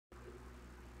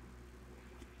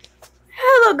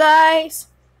Hello, guys,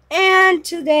 and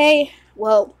today,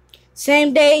 well,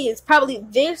 same day is probably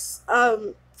this,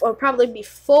 or probably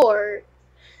before.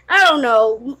 I don't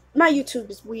know. My YouTube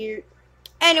is weird.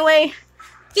 Anyway,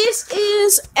 this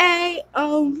is a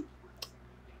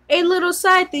little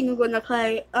side thing we're gonna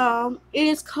play. It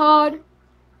is called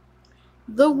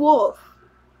The Wolf.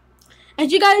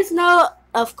 As you guys know,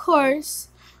 of course,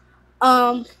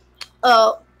 um,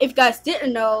 if you guys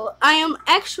didn't know, I am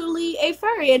actually a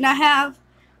furry, and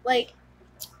like,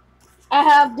 I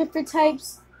have different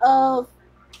types of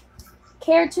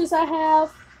characters. I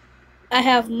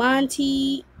have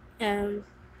Monty, and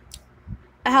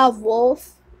I have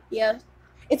Wolf. Yeah,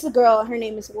 it's a girl. Her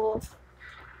name is Wolf.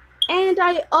 And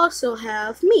I also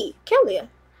have me, Kelia.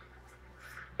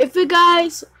 If you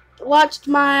guys watched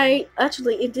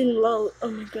actually it didn't load. Oh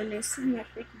my goodness, my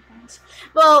freaking hands.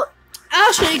 Well,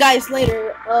 I'll show you guys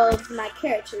later of my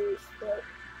characters, but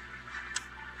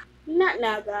not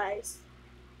now, guys.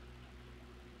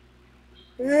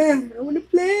 I wanna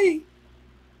play.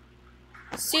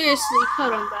 Seriously,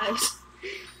 hold on, guys.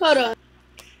 Hold on.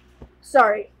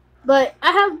 Sorry. But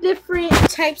I have different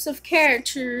types of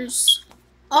characters.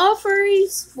 All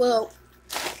furries, well,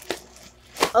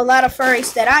 a lot of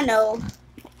furries that I know,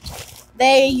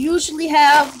 they usually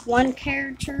have one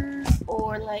character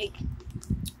or like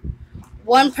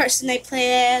one person they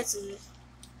play as and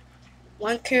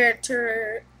one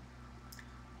character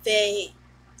they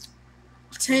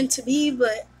tend to be,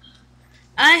 but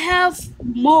I have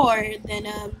more than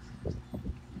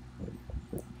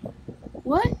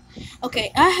what?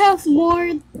 Okay, I have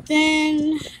more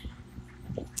than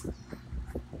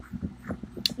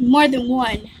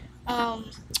one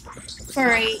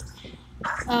furry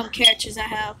characters I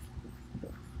have.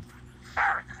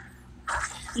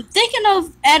 I'm thinking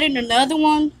of adding another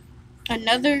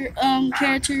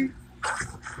character.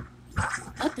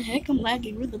 What the heck? I'm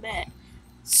lagging really bad.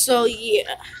 So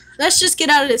yeah, let's just get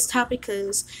out of this topic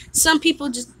because some people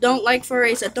just don't like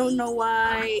furries. I don't know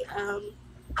why.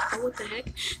 What the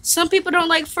heck? Some people don't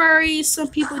like furries. Some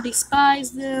people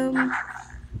despise them.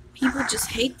 People just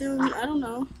hate them. I don't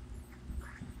know.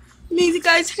 Means you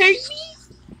guys hate me.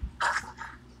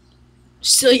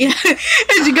 So yeah,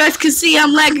 as you guys can see,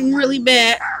 I'm lagging really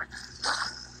bad.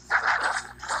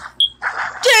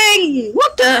 Dang!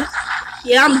 What the?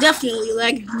 Yeah, I'm definitely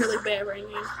lagging really bad right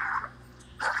now.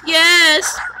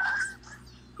 Yes,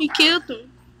 he killed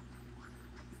him.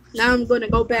 Now I'm gonna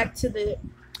go back to the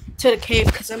cave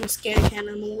because I'm a scaredy cat.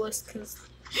 I'm a wuss because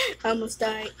I almost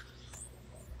died.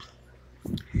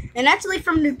 And actually,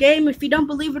 from the game, if you don't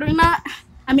believe it or not,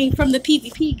 I mean from the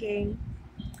PvP game,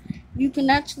 you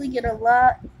can actually get a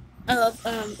lot of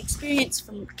experience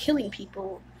from killing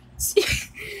people.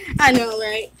 I know,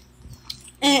 right?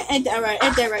 Ain't that right?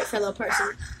 Ain't that right, fellow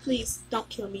person? Please don't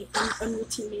kill me. I'm your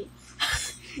teammate.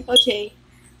 Okay.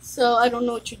 So I don't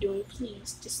know what you're doing.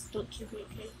 Please, just don't kill me,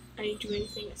 okay? I didn't do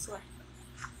anything. I swear.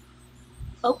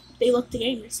 Oh, they left the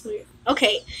game. That's weird.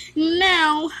 Okay,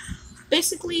 now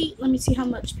basically, let me see how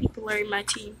much people are in my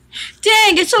team.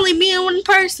 Dang, it's only me and one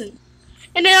person.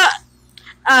 And then,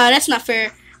 that's not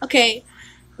fair. Okay,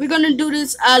 we're gonna do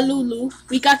this, Alulu.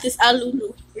 We got this,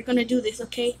 Alulu. We're gonna do this,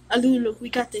 okay? Alulu, we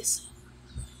got this.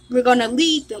 We're gonna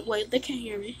lead them. Wait, they can't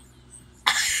hear me.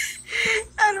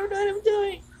 I don't know what I'm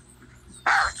doing.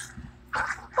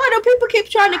 Why do people keep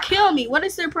trying to kill me? What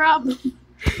is their problem?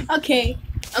 Okay,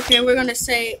 we're gonna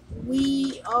say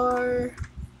we are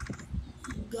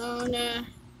gonna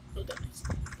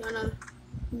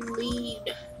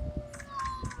lead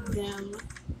them.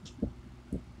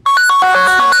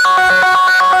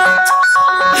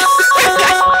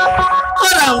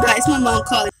 Hold on, guys. My mom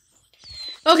calling.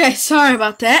 Okay, sorry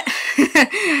about that.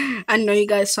 I know you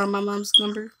guys saw my mom's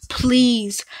number.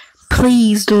 Please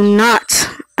do not.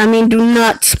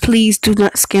 Please do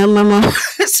not scam my mom.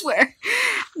 I swear.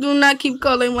 Do not keep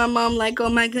calling my mom like, oh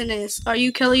my goodness. Are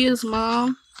you Kelly's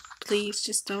mom? Please,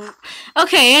 just don't.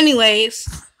 Okay, anyways.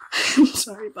 I'm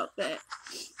sorry about that.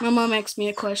 My mom asked me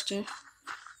a question.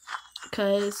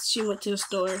 Because she went to the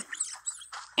store.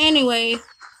 Anyway.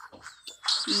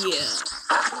 Yeah.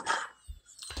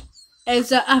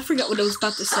 As I forgot what I was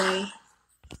about to say.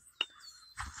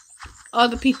 All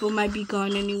the people might be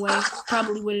gone anyway.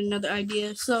 Probably with another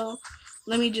idea. So,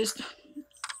 let me just...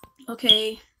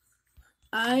 Okay.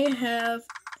 I have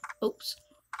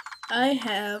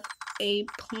a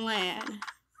plan.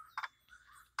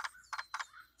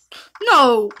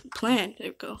 No! Plan.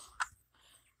 There we go.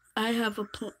 I have a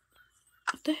plan.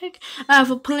 What the heck? I have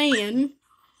a plan.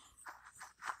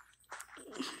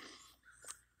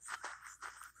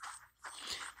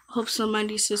 Hope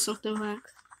somebody says something back.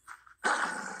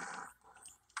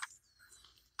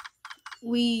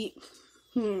 we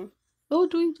oh,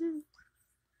 doing this.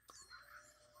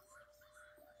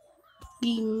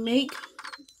 We make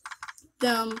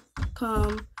them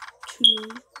come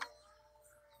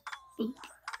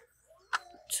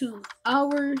to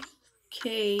our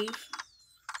cave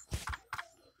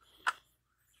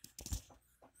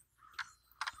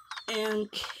and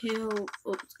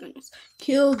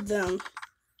kill them.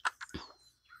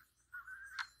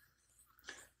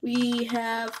 We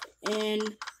have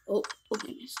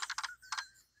goodness.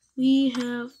 We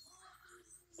have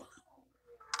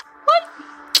what?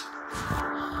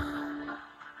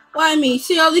 Why me?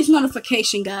 See all these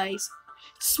notifications, guys.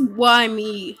 It's why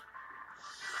me?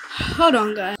 Hold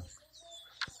on, guys.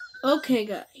 Okay,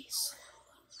 guys.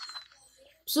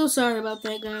 So sorry about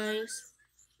that, guys.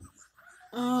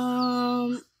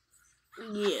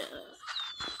 Yeah.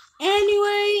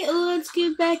 Anyway, let's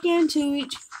get back into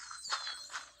it.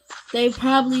 They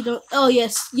probably don't. Oh,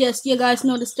 yes, you guys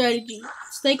know the strategy.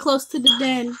 Stay close to the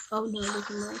den. Oh, no,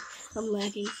 I'm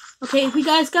lagging. Okay, if you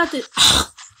guys got this.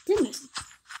 Goodness.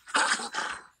 Come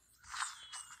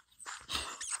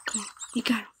on, you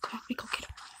got him. Come on, we go get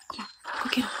him. Come on, go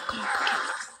get him. Come on,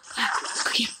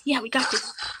 go get him. Yeah, we got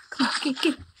this. Come on, get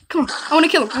him. Come on, I want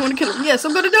to kill him. Yes,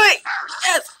 I'm going to do it.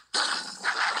 Yes.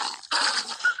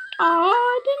 Oh,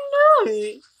 I didn't know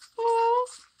it. Oh.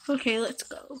 Okay, let's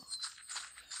go.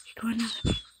 Go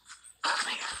another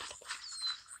player.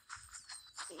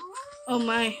 Oh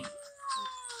my.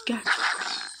 Gotcha.